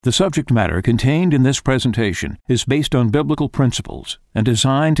The subject matter contained in this presentation is based on biblical principles and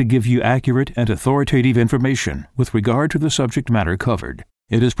designed to give you accurate and authoritative information with regard to the subject matter covered.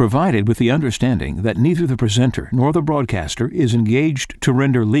 It is provided with the understanding that neither the presenter nor the broadcaster is engaged to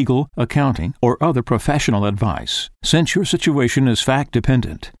render legal, accounting, or other professional advice. Since your situation is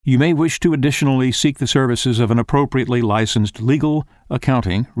fact-dependent, you may wish to additionally seek the services of an appropriately licensed legal,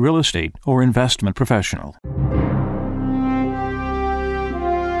 accounting, real estate, or investment professional.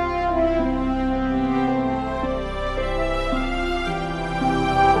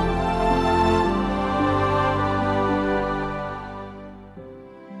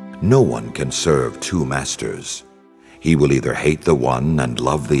 No one can serve two masters. He will either hate the one and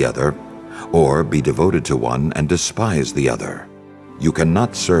love the other, or be devoted to one and despise the other. You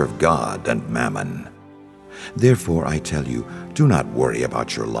cannot serve God and mammon. Therefore I tell you, do not worry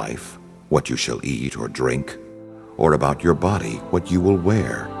about your life, what you shall eat or drink, or about your body, what you will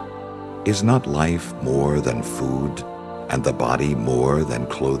wear. Is not life more than food, and the body more than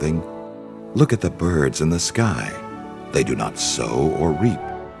clothing? Look at the birds in the sky. They do not sow or reap.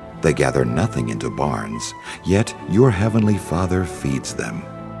 They gather nothing into barns, yet your heavenly Father feeds them.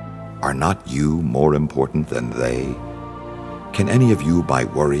 Are not you more important than they? Can any of you, by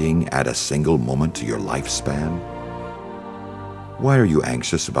worrying, add a single moment to your lifespan? Why are you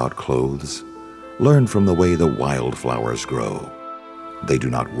anxious about clothes? Learn from the way the wildflowers grow. They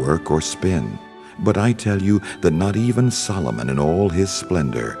do not work or spin, but I tell you that not even Solomon in all his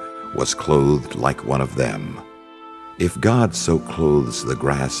splendor was clothed like one of them. If God so clothes the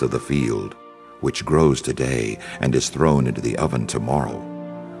grass of the field, which grows today and is thrown into the oven tomorrow,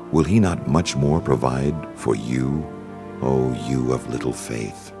 will he not much more provide for you, O you of little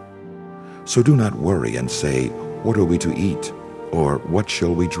faith? So do not worry and say, what are we to eat? Or what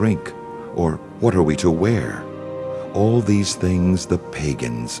shall we drink? Or what are we to wear? All these things the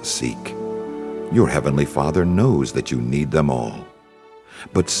pagans seek. Your heavenly Father knows that you need them all.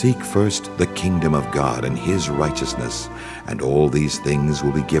 But seek first the kingdom of God and his righteousness, and all these things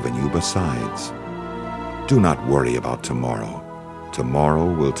will be given you besides. Do not worry about tomorrow.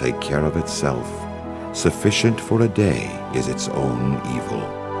 Tomorrow will take care of itself. Sufficient for a day is its own evil.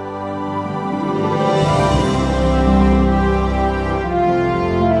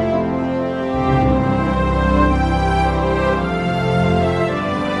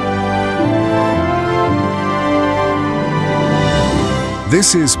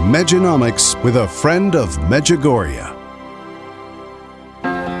 This is Medjonomics with A Friend of Medjugorje.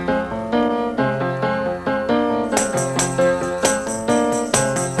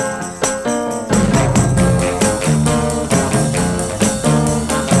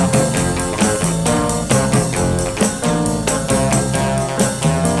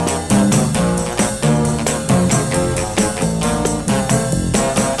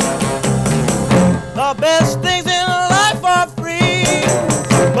 The best things in life are free,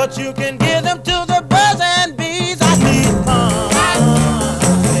 but you can give them to the birds and bees. I need fun.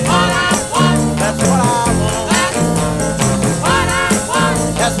 That's what I want. That's what I want.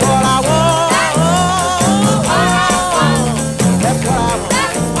 That's what I want. That's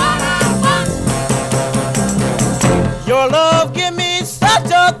what I want. Your love give me such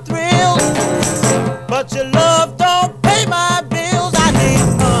a thrill, but your love don't pay my bills. I need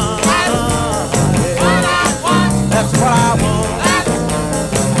fun. That's what I want. That's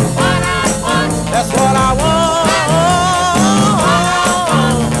what I want. That's what I want.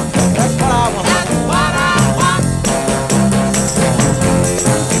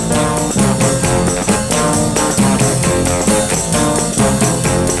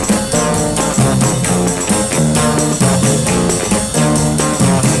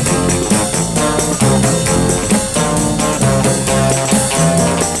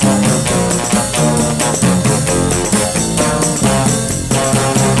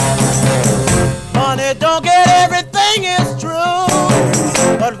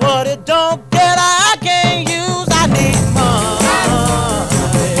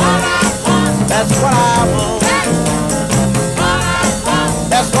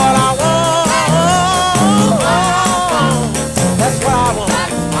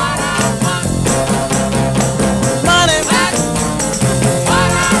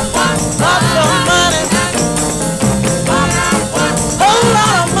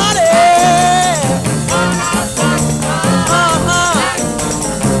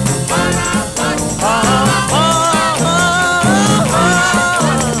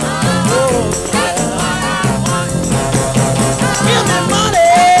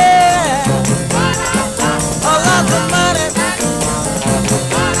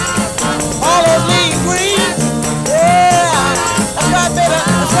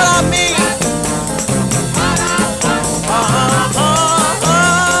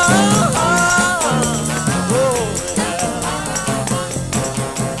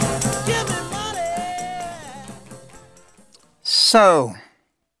 So,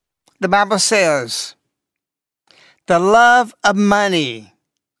 the Bible says, the love of money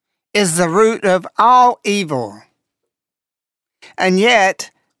is the root of all evil. And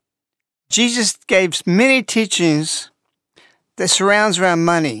yet, Jesus gave many teachings that surrounds around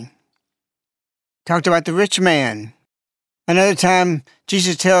money. Talked about the rich man. Another time,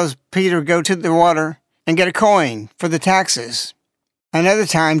 Jesus tells Peter to go to the water and get a coin for the taxes. Another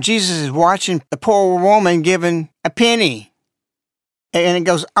time, Jesus is watching the poor woman giving a penny. And it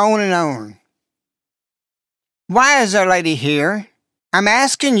goes on and on. Why is Our Lady here? I'm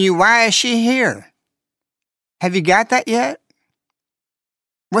asking you, why is she here? Have you got that yet?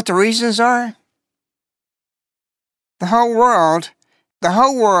 What the reasons are? The whole world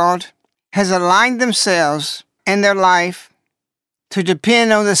has aligned themselves and their life to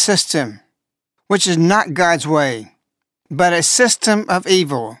depend on the system, which is not God's way, but a system of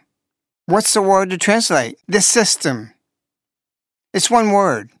evil. What's the word to translate this system? It's one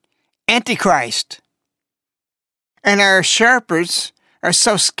word, Antichrist. And our shepherds are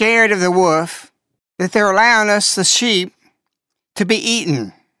so scared of the wolf that they're allowing us, the sheep, to be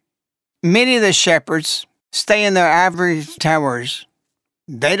eaten. Many of the shepherds stay in their ivory towers.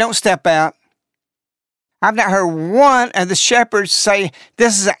 They don't step out. I've not heard one of the shepherds say,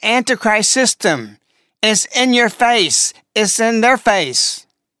 this is an Antichrist system. It's in your face. It's in their face.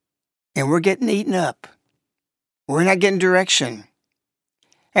 And we're getting eaten up. We're not getting direction.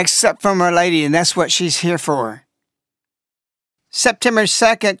 Except from Our Lady, and that's what she's here for. September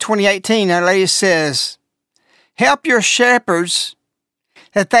 2nd, 2018, Our Lady says, help your shepherds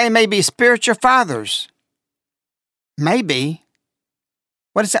that they may be spiritual fathers. Maybe.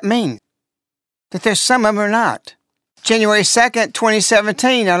 What does that mean? That there's some of them are not. January 2nd,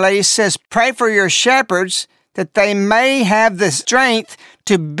 2017, Our Lady says, pray for your shepherds that they may have the strength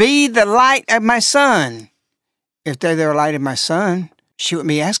to be the light of my son. If they're the light of my son, she wouldn't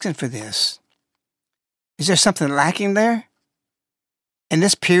be asking for this. Is there something lacking there? In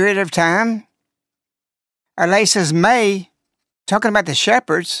this period of time? Our Lady says, may, talking about the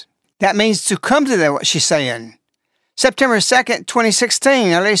shepherds, that means to come to them, what she's saying. September 2nd,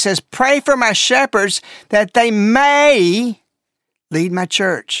 2016, Our Lady says, pray for my shepherds that they may lead my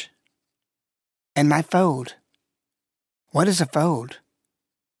church and my fold. What is a fold?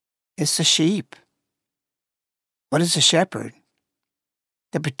 It's the sheep. What is a shepherd?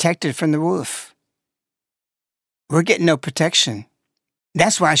 They're protected from the wolf. We're getting no protection.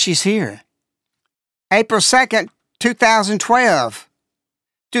 That's why she's here. April 2nd, 2012.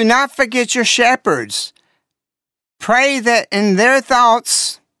 Do not forget your shepherds. Pray that in their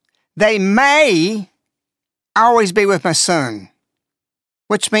thoughts they may always be with my son.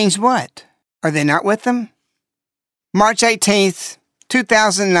 Which means what? Are they not with them? March 18th,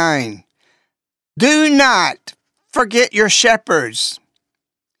 2009. Do not forget your shepherds.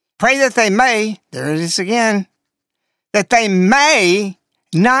 Pray that they may, there it is again, that they may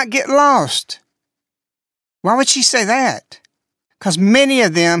not get lost. Why would she say that? Because many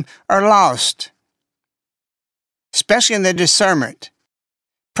of them are lost, especially in their discernment.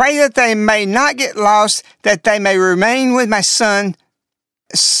 Pray that they may not get lost, that they may remain with my son,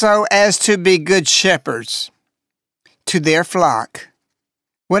 so as to be good shepherds to their flock.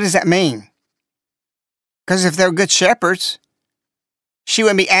 What does that mean? Because if they're good shepherds, she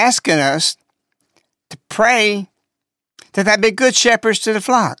wouldn't be asking us to pray that they be good shepherds to the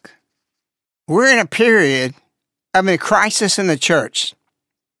flock. We're in a period of a crisis in the church.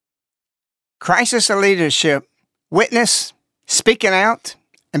 Crisis of leadership. Witness, speaking out,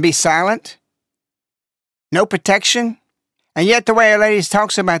 and be silent. No protection. And yet the way Our Lady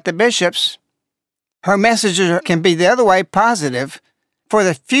talks about the bishops, her messages can be the other way, positive, for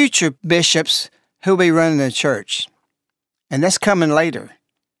the future bishops who will be running the church. And that's coming later.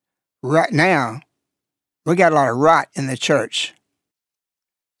 Right now, we got a lot of rot in the church.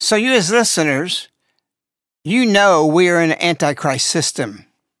 So you as listeners, you know we are in an Antichrist system.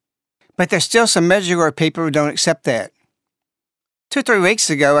 But there's still some Medjugorje people who don't accept that. 2 or 3 weeks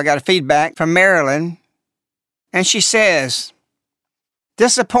ago, I got a feedback from Marilyn, and she says,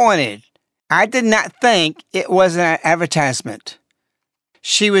 disappointed. I did not think it was an advertisement.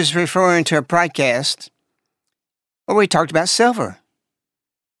 She was referring to a podcast where we talked about silver.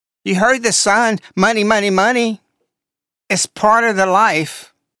 You heard the song, money, money, money. It's part of the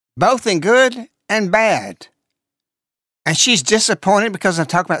life, both in good and bad. And she's disappointed because I'm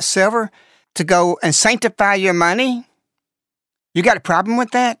talking about silver to go and sanctify your money. You got a problem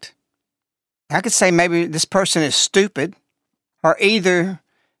with that? I could say maybe this person is stupid, or either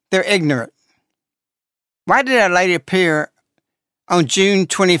they're ignorant. Why did Our Lady appear on June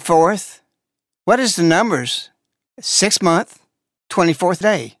 24th? What is the numbers? 6 months, 24th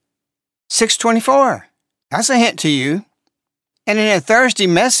day. 624. That's a hint to you. And in her Thursday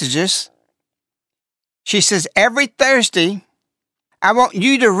messages, she says, every Thursday, I want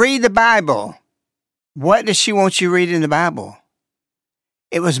you to read the Bible. What does she want you to read in the Bible?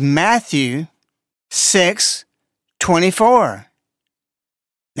 It was Matthew 6:24.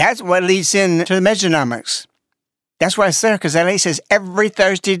 That's what leads into the Mejanomics. That's why it's there, because that lady says every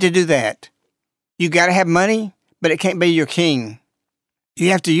Thursday to do that. You got to have money, but it can't be your king.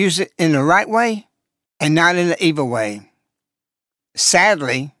 You have to use it in the right way and not in the evil way.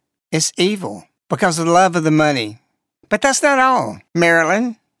 Sadly, it's evil because of the love of the money. But that's not all,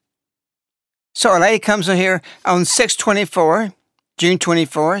 Marilyn. So a lady comes in here on 6/24, June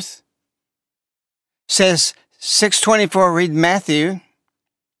 24th, says 6/24, read Matthew.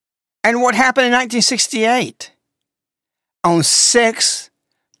 And what happened in 1968? On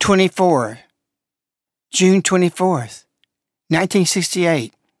 6/24, June 24th,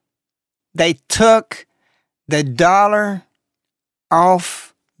 1968, they took the dollar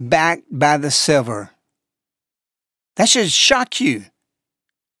off backed by the silver. That should shock you.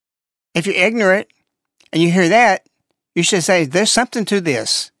 If you're ignorant and you hear that, you should say, there's something to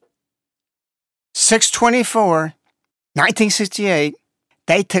this. 6/24, 1968,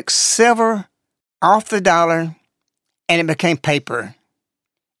 they took silver off the dollar and it became paper.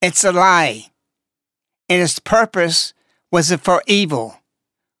 It's a lie. And its purpose was for evil,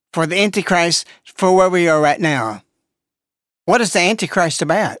 for the Antichrist, for where we are right now. What is the Antichrist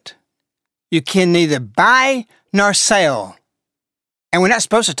about? You can neither buy nor sell. And we're not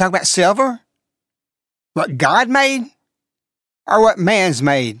supposed to talk about silver? What God made? Or what man's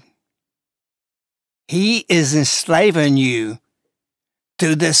made? He is enslaving you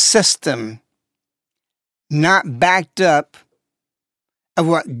through this system, not backed up of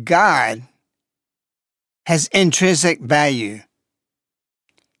what God has intrinsic value.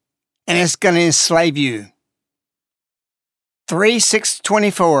 And it's going to enslave you. 3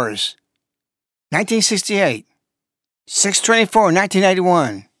 6/24s, 1968. 6/24,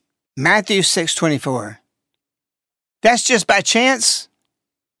 1981. Matthew 6/24. That's just by chance?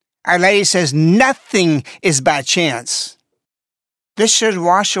 Our Lady says nothing is by chance. This should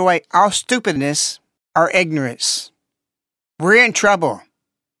wash away all stupidness or ignorance. We're in trouble.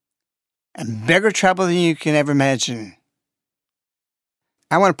 And bigger trouble than you can ever imagine.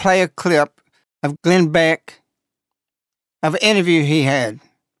 I want to play a clip of Glenn Beck, of an interview he had.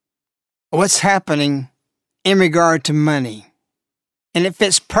 What's happening in regard to money. And it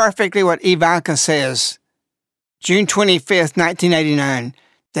fits perfectly what Ivanka says. June 25th, 1989,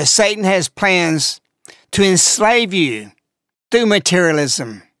 that Satan has plans to enslave you through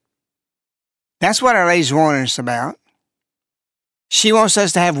materialism. That's what Our Lady's warning us about. She wants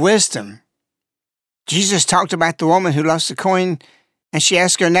us to have wisdom. Jesus talked about the woman who lost the coin, and she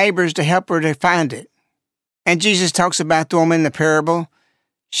asked her neighbors to help her to find it. And Jesus talks about the woman in the parable.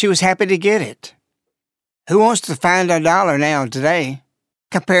 She was happy to get it. Who wants to find a dollar now today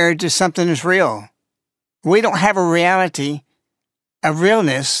compared to something that's real? We don't have a reality of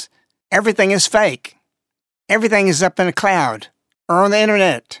realness. Everything is fake. Everything is up in a cloud or on the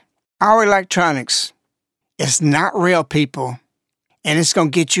internet. All electronics. It's not real, people. And it's going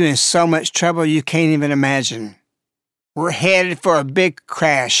to get you in so much trouble you can't even imagine. We're headed for a big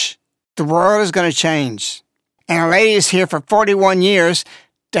crash. The world is going to change. And Our Lady is here for 41 years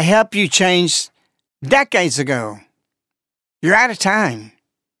to help you change decades ago. You're out of time.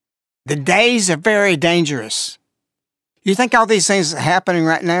 The days are very dangerous. You think all these things are happening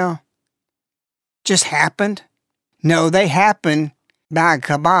right now just happened? No, they happened by a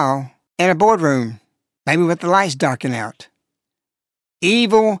cabal in a boardroom, maybe with the lights darkened out.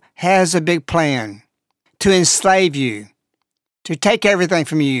 Evil has a big plan to enslave you, to take everything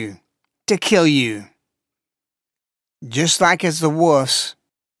from you, to kill you. Just like as the wolves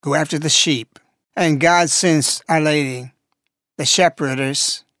go after the sheep, and God sends Our Lady, the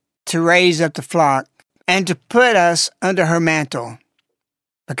shepherdess, to raise up the flock and to put us under her mantle,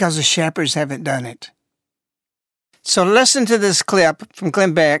 because the shepherds haven't done it. So listen to this clip from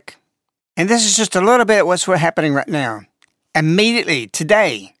Glenn Beck, and this is just a little bit of what's happening right now. Immediately,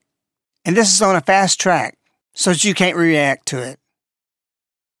 today. And this is on a fast track, so that you can't react to it.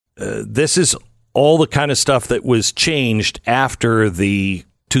 This is all the kind of stuff that was changed after the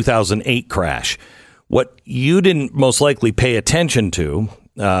 2008 crash. What you didn't most likely pay attention to,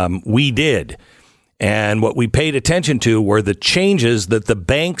 we did. And what we paid attention to were the changes that the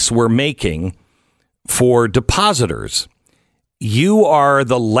banks were making for depositors. You are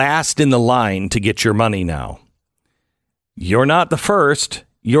the last in the line to get your money now. You're not the first,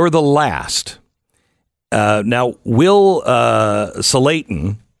 you're the last. Now, Will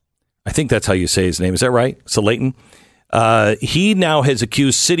Salatin, I think that's how you say his name. Is that right? Salatin? He now has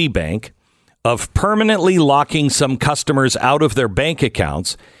accused Citibank of permanently locking some customers out of their bank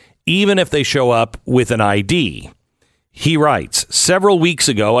accounts, even if they show up with an ID. He writes, several weeks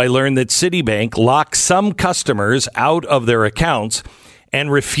ago, I learned that Citibank locks some customers out of their accounts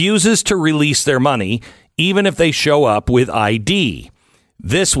and refuses to release their money, even if they show up with ID.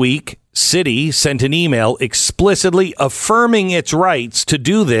 This week, Citi sent an email explicitly affirming its rights to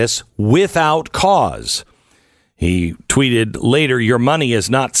do this without cause. He tweeted later, your money is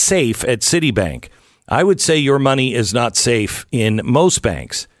not safe at Citibank. I would say your money is not safe in most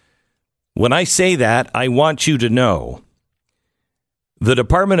banks. When I say that, I want you to know the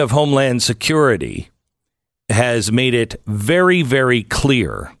Department of Homeland Security has made it very, very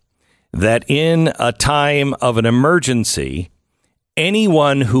clear that in a time of an emergency,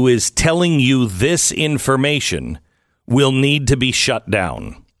 anyone who is telling you this information will need to be shut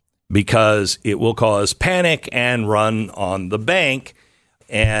down because it will cause panic and run on the bank,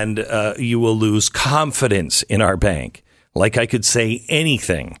 and you will lose confidence in our bank. Like I could say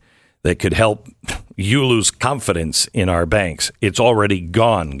anything that could help you lose confidence in our banks. It's already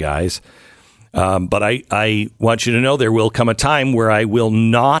gone, guys. But I want you to know there will come a time where I will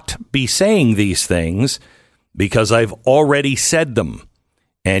not be saying these things because I've already said them,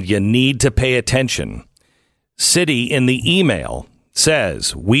 and you need to pay attention. Citi in the email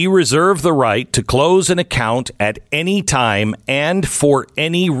says, we reserve the right to close an account at any time and for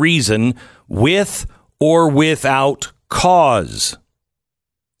any reason with or without cause.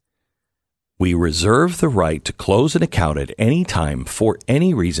 We reserve the right to close an account at any time for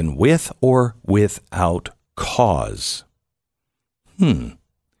any reason with or without cause.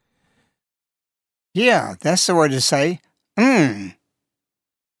 Yeah, that's the word to say. Are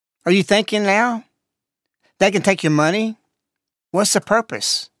you thinking now? They can take your money? What's the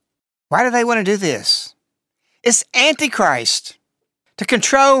purpose? Why do they want to do this? It's Antichrist to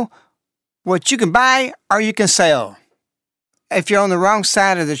control what you can buy or you can sell. If you're on the wrong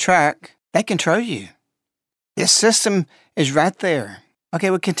side of the track, they control you. This system is right there. Okay,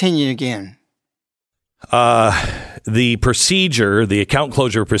 we'll continue again. The procedure, the account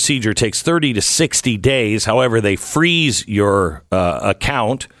closure procedure takes 30 to 60 days. However, they freeze your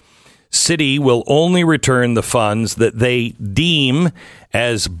account. Citi will only return the funds that they deem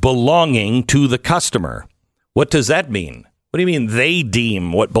as belonging to the customer. What does that mean? What do you mean they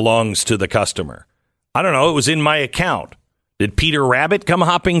deem what belongs to the customer? I don't know. It was in my account. Did Peter Rabbit come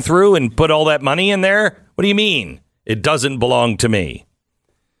hopping through and put all that money in there? What do you mean? It doesn't belong to me.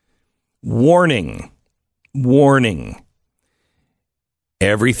 Warning. Warning.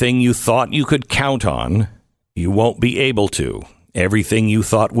 Everything you thought you could count on, you won't be able to. Everything you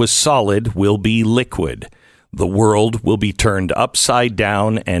thought was solid will be liquid. The world will be turned upside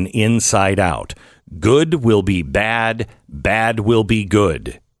down and inside out. Good will be bad. Bad will be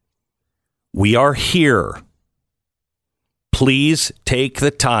good. We are here. Please take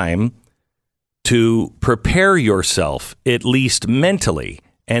the time to prepare yourself, at least mentally,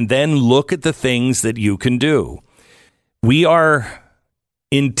 and then look at the things that you can do. We are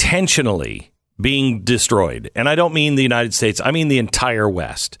intentionally being destroyed. And I don't mean the United States. I mean the entire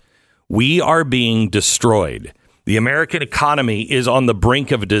West. We are being destroyed. The American economy is on the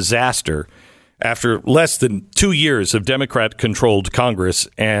brink of a disaster after less than 2 years of Democrat-controlled Congress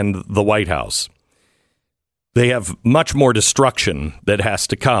and the White House. They have much more destruction that has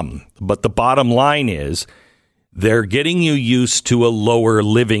to come. But the bottom line is they're getting you used to a lower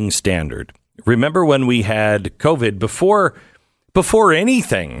living standard. Remember when we had COVID before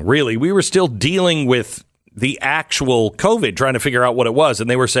anything, really, we were still dealing with the actual COVID, trying to figure out what it was. And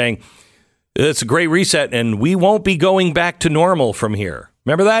they were saying, it's a great reset and we won't be going back to normal from here.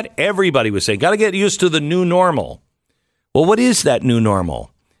 Remember that? Everybody was saying, got to get used to the new normal. Well, what is that new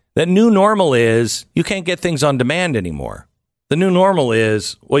normal? That new normal is you can't get things on demand anymore. The new normal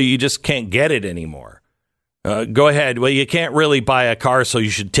is, well, you just can't get it anymore. Go ahead. Well, you can't really buy a car, so you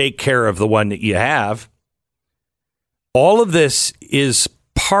should take care of the one that you have. All of this is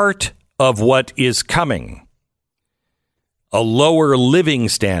part of what is coming. A lower living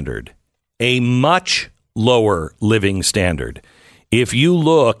standard, a much lower living standard. If you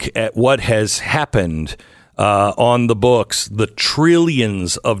look at what has happened on the books, the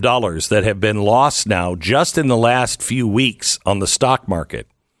trillions of dollars that have been lost now just in the last few weeks on the stock market,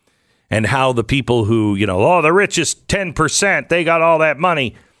 and how the people who, the richest 10%, they got all that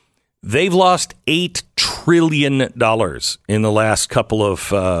money. They've lost $8 trillion in the last couple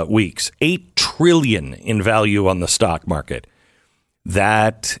of weeks. $8 trillion in value on the stock market.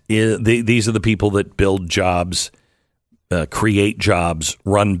 These are the people that build jobs, create jobs,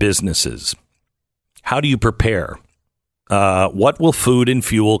 run businesses. How do you prepare? What will food and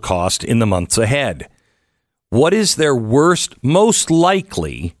fuel cost in the months ahead? What is their most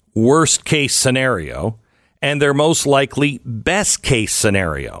likely worst case scenario and their most likely best case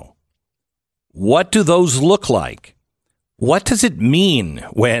scenario? What do those look like? What does it mean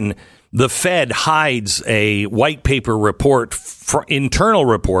when the Fed hides a white paper report, internal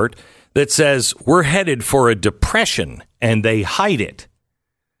report, that says we're headed for a depression, and they hide it?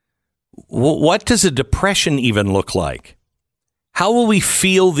 What does a depression even look like? How will we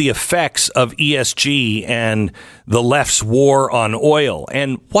feel the effects of ESG and the left's war on oil?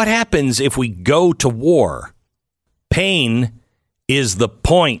 And what happens if we go to war? Pain is the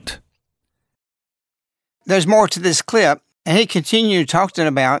point. There's more to this clip, and he continued talking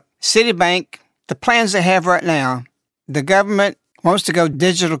about Citibank, the plans they have right now. The government wants to go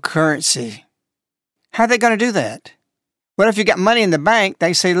digital currency. How are they going to do that? Well, if you got money in the bank,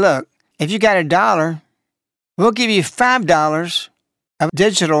 they say, look, if you got $1, we'll give you $5 of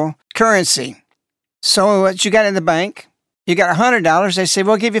digital currency. So what you got in the bank, you got $100, they say,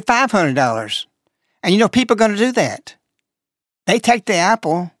 we'll give you $500. And you know, people are going to do that. They take the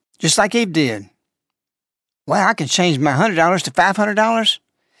apple just like Eve did. Well, I can change my $100 to $500.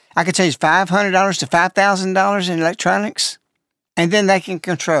 I can change $500 to $5,000 in electronics. And then they can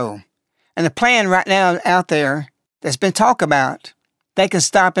control. And the plan right now out there that's been talked about, they can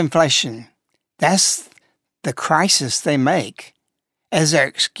stop inflation. That's the crisis they make as their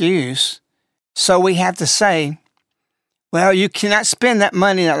excuse. So we have to say, well, you cannot spend that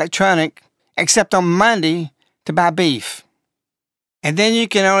money in electronic except on Monday to buy beef. And then you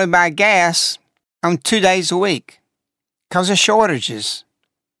can only buy gas on 2 days a week because of shortages.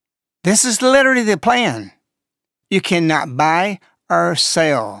 This is literally the plan. You cannot buy or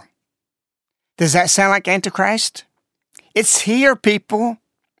sell. Does that sound like Antichrist? It's here, people.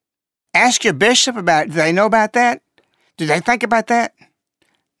 Ask your bishop about it. Do they know about that? Do they think about that?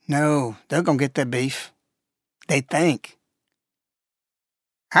 No, they're going to get that beef. They think.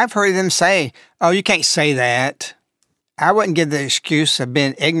 I've heard them say, oh, you can't say that. I wouldn't give the excuse of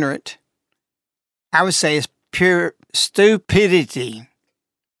being ignorant. I would say it's pure stupidity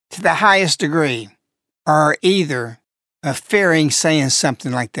to the highest degree, or either of fearing saying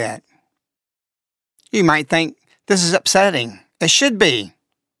something like that. You might think this is upsetting. It should be.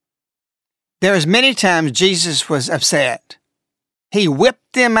 There was many times Jesus was upset. He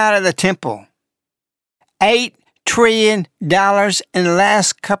whipped them out of the temple. $8 trillion in the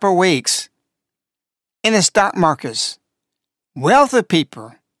last couple of weeks in the stock markets. Wealthy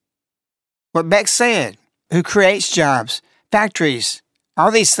people. What Beck said, who creates jobs, factories,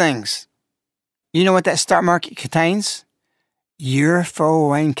 all these things. You know what that stock market contains? Your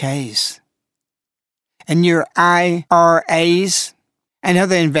 401ks and your IRAs and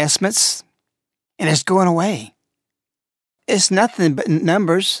other investments, and it's going away. It's nothing but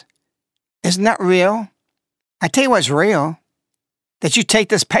numbers. It's not real. I tell you what's real, that you take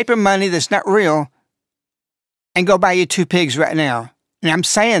this paper money that's not real and go buy you 2 pigs right now. And I'm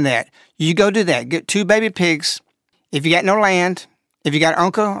saying that. You go do that. Get 2 baby pigs. If you got no land, if you got an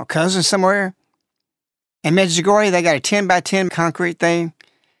uncle or cousin somewhere, in Medjugorje, they got a 10 by 10 concrete thing.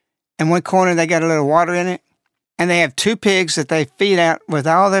 In one corner, they got a little water in it. And they have 2 pigs that they feed out with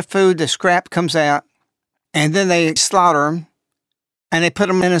all their food. The scrap comes out. And then they slaughter them. And they put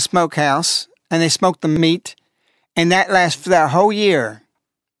them in a smokehouse. And they smoke the meat. And that lasts for that whole year.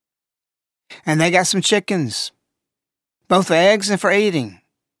 And they got some chickens. Both for eggs and for eating.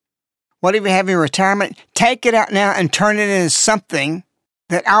 What if you have in retirement? Take it out now and turn it into something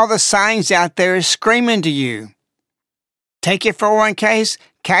that all the signs out there is screaming to you. Take your 401ks,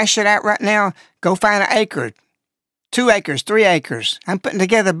 cash it out right now, go find an acre, 2 acres, 3 acres. I'm putting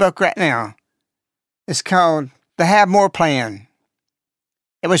together a book right now. It's called The Have More Plan.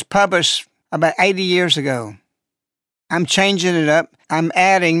 It was published about 80 years ago. I'm changing it up. I'm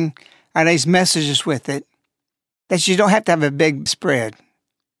adding these messages with it that you don't have to have a big spread.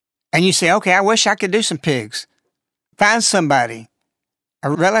 And you say, okay, I wish I could do some pigs. Find somebody,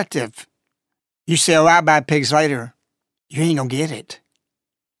 a relative. You say, oh, I'll buy pigs later. You ain't going to get it.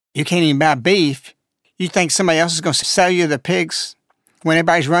 You can't even buy beef. You think somebody else is going to sell you the pigs when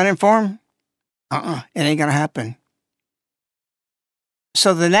everybody's running for them? It ain't going to happen.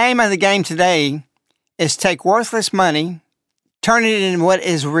 So the name of the game today is take worthless money, turn it into what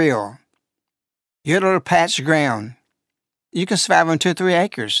is real. Your little patch of ground. You can survive on 2 or 3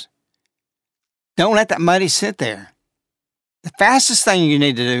 acres. Don't let that money sit there. The fastest thing you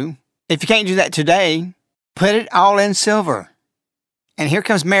need to do, if you can't do that today, put it all in silver. And here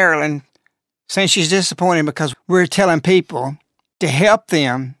comes Marilyn saying she's disappointed because we're telling people to help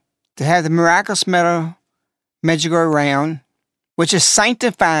them to have the miraculous metal Medjugorje round, which is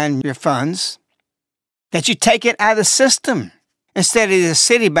sanctifying your funds, that you take it out of the system. Instead of the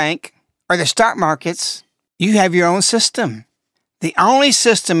Citibank or the stock markets, you have your own system. The only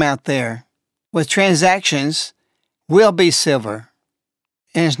system out there with transactions will be silver.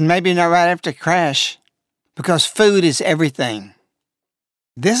 And it's maybe not right after the crash, because food is everything.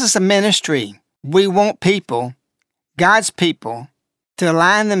 This is a ministry. We want people, God's people, to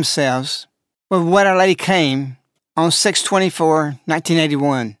align themselves with what Our Lady came on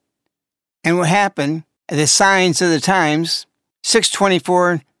 6/24/1981. And what happened at the signs of the times,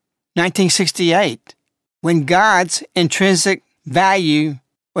 6/24/1968, when God's intrinsic value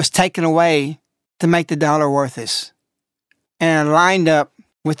was taken away to make the dollar worthless. And it lined up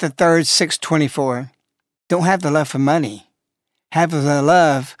with the third 6/24. Don't have the love for money. Have the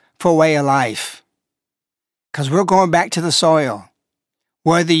love for a way of life. Because we're going back to the soil.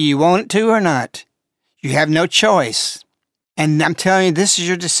 Whether you want it to or not, you have no choice. And I'm telling you, this is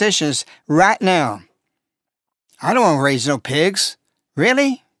your decisions right now. I don't want to raise no pigs.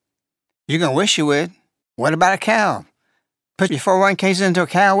 Really? You're going to wish you would. What about a cow? Put your 401ks into a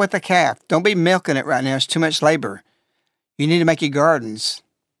cow with a calf. Don't be milking it right now. It's too much labor. You need to make your gardens.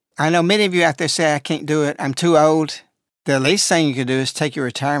 I know many of you out there say, I can't do it. I'm too old. The least thing you can do is take your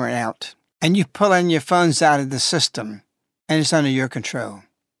retirement out. And you pull in your funds out of the system. And it's under your control.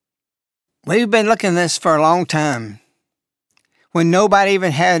 We've been looking at this for a long time. When nobody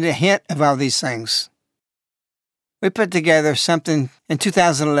even had a hint of all these things. We put together something in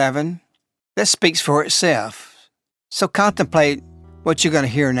 2011 that speaks for itself. So contemplate what you're going to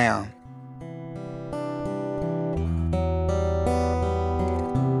hear now.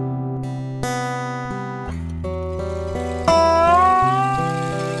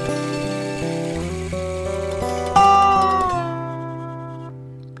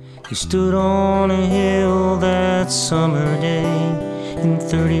 He stood on a hill that summer day in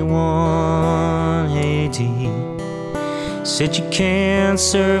 31 AD. Said you can't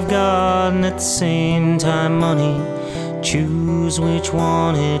serve God and at the same time money. Choose which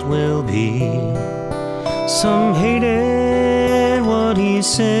one it will be. Some hated what he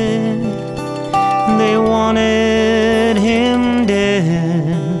said. They wanted him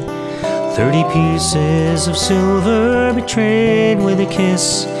dead. 30 pieces of silver betrayed with a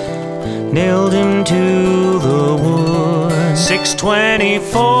kiss nailed him to the wood.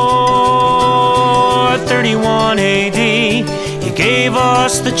 6/24, 31 AD. He gave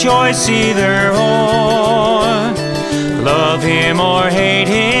us the choice either or. Love him or hate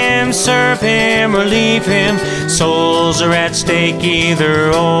him, serve him or leave him. Souls are at stake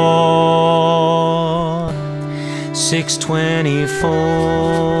either or.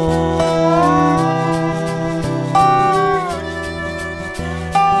 6/24.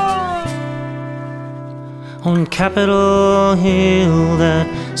 On Capitol Hill that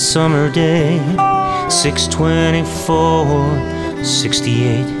summer day,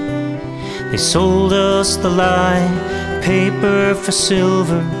 6/24/68. They sold us the lie, paper for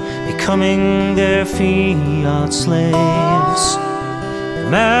silver, becoming their fiat slaves. The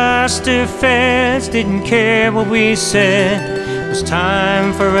master feds didn't care what we said. It was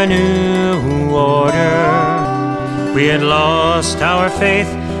time for a new order. We had lost our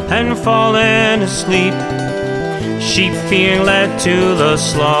faith and fallen asleep, sheep being led to the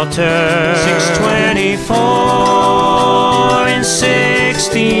slaughter. 6/24 and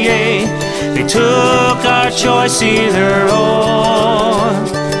 68. They took our choice either or.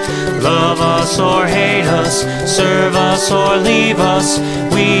 Love us or hate us, serve us or leave us.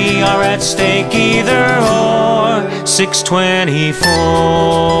 We are at stake either or.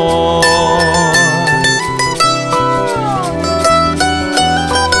 6/24.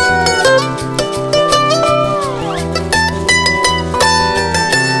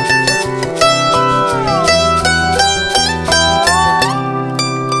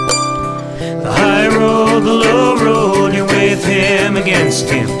 Against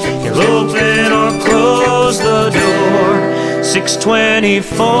him, you'll open or close the door.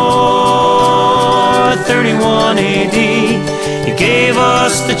 6/24, 31 AD. He gave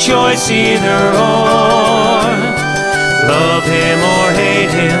us the choice either or. Love him or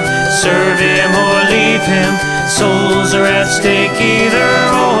hate him, serve him or leave him. Souls are at stake either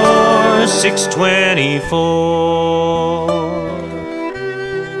or. 6/24.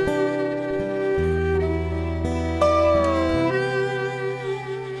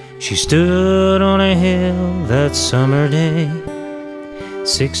 She stood on a hill that summer day,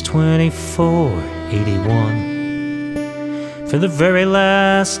 6/24/81. For the very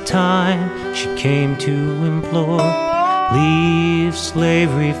last time she came to implore, leave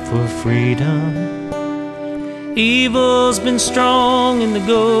slavery for freedom. Evil's been strong in the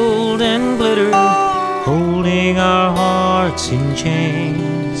gold and glitter, holding our hearts in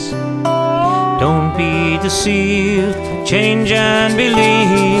chains. Don't be deceived, change and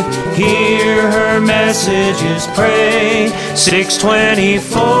believe. Hear her messages, pray.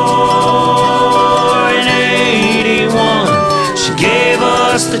 624 and 81. She gave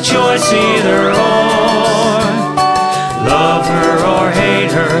us the choice, either or. Love her or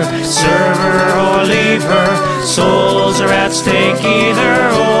hate her, serve her or leave her. Souls are at stake, either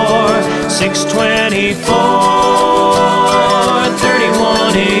or. 624,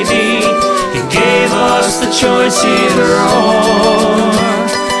 31 AD. He gave us the choice, either or.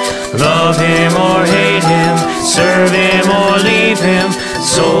 Love him or hate him, serve him or leave him.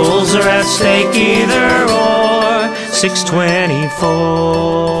 Souls are at stake, either or.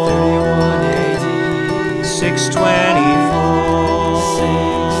 624, 31 AD.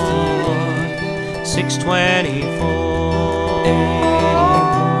 624,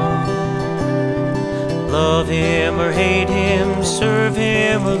 624. Love him or hate him, serve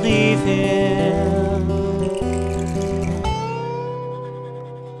him or leave him.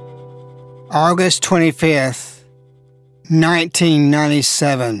 August 25th,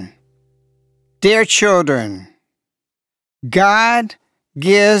 1997. Dear children, God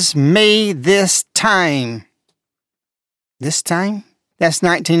gives me this time. This time? That's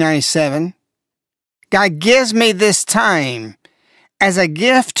 1997. God gives me this time as a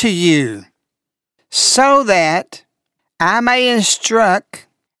gift to you, so that I may instruct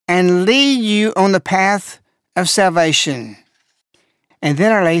and lead you on the path of salvation. And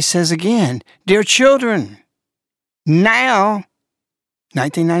then Our Lady says again, dear children, now,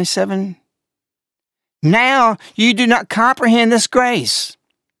 1997, now you do not comprehend this grace.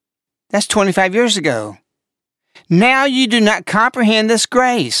 That's 25 years ago. Now you do not comprehend this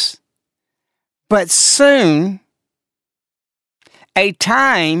grace. But soon, a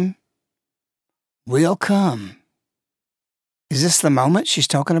time will come. Is this the moment she's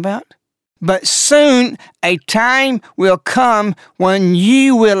talking about? But soon a time will come when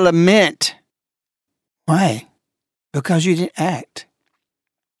you will lament. Why? Because you didn't act.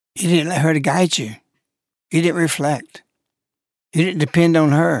 You didn't let her to guide you. You didn't reflect. You didn't depend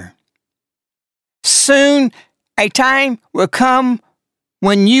on her. Soon a time will come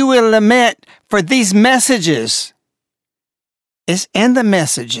when you will lament for these messages. It's in the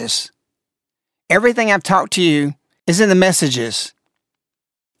messages. Everything I've talked to you is in the messages.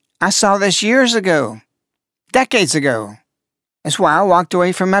 I saw this years ago, decades ago. That's why I walked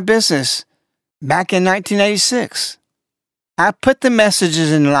away from my business back in 1986. I put the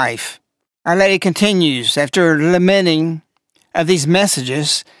messages in life. Our Lady continues after lamenting of these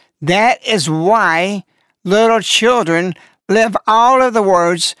messages. That is why little children live all of the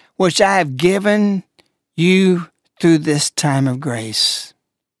words which I have given you through this time of grace.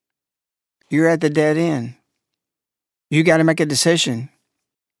 You're at the dead end. You got to make a decision.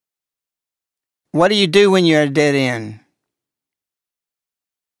 What do you do when you're at a dead end?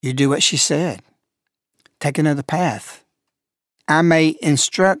 You do what she said. Take another path. I may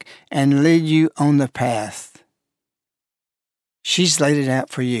instruct and lead you on the path. She's laid it out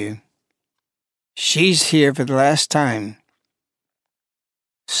for you. She's here for the last time.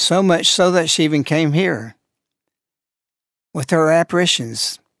 So much so that she even came here with her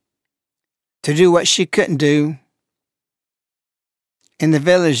apparitions to do what she couldn't do in the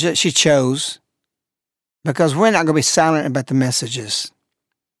village that she chose, because we're not going to be silent about the messages.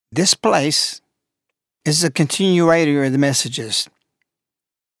 This place is a continuator of the messages.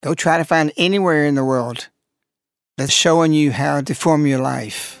 Go try to find anywhere in the world that's showing you how to form your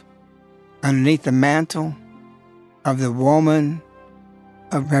life underneath the mantle of the woman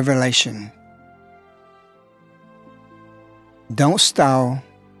of Revelation. Don't stall.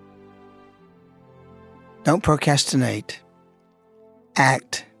 Don't procrastinate.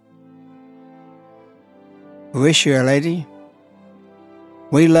 Act. We wish you, Our Lady.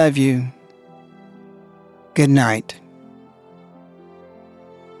 We love you. Good night.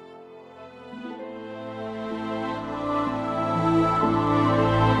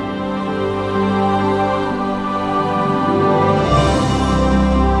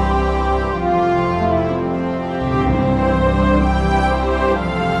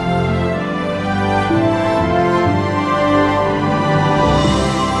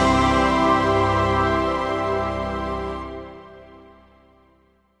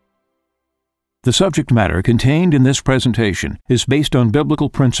 The subject matter contained in this presentation is based on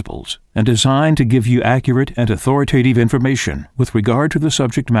biblical principles and designed to give you accurate and authoritative information with regard to the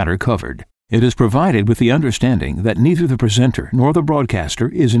subject matter covered. It is provided with the understanding that neither the presenter nor the broadcaster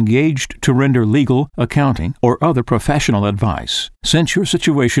is engaged to render legal, accounting, or other professional advice. Since your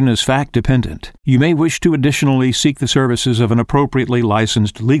situation is fact-dependent, you may wish to additionally seek the services of an appropriately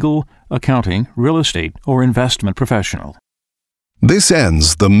licensed legal, accounting, real estate, or investment professional. This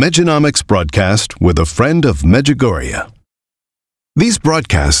ends the Medjonomics broadcast with A Friend of Medjugorje. These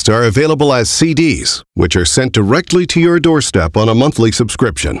broadcasts are available as CDs, which are sent directly to your doorstep on a monthly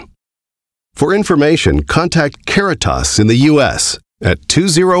subscription. For information, contact Caritas in the U.S. at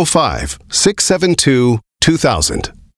 205-672-2000.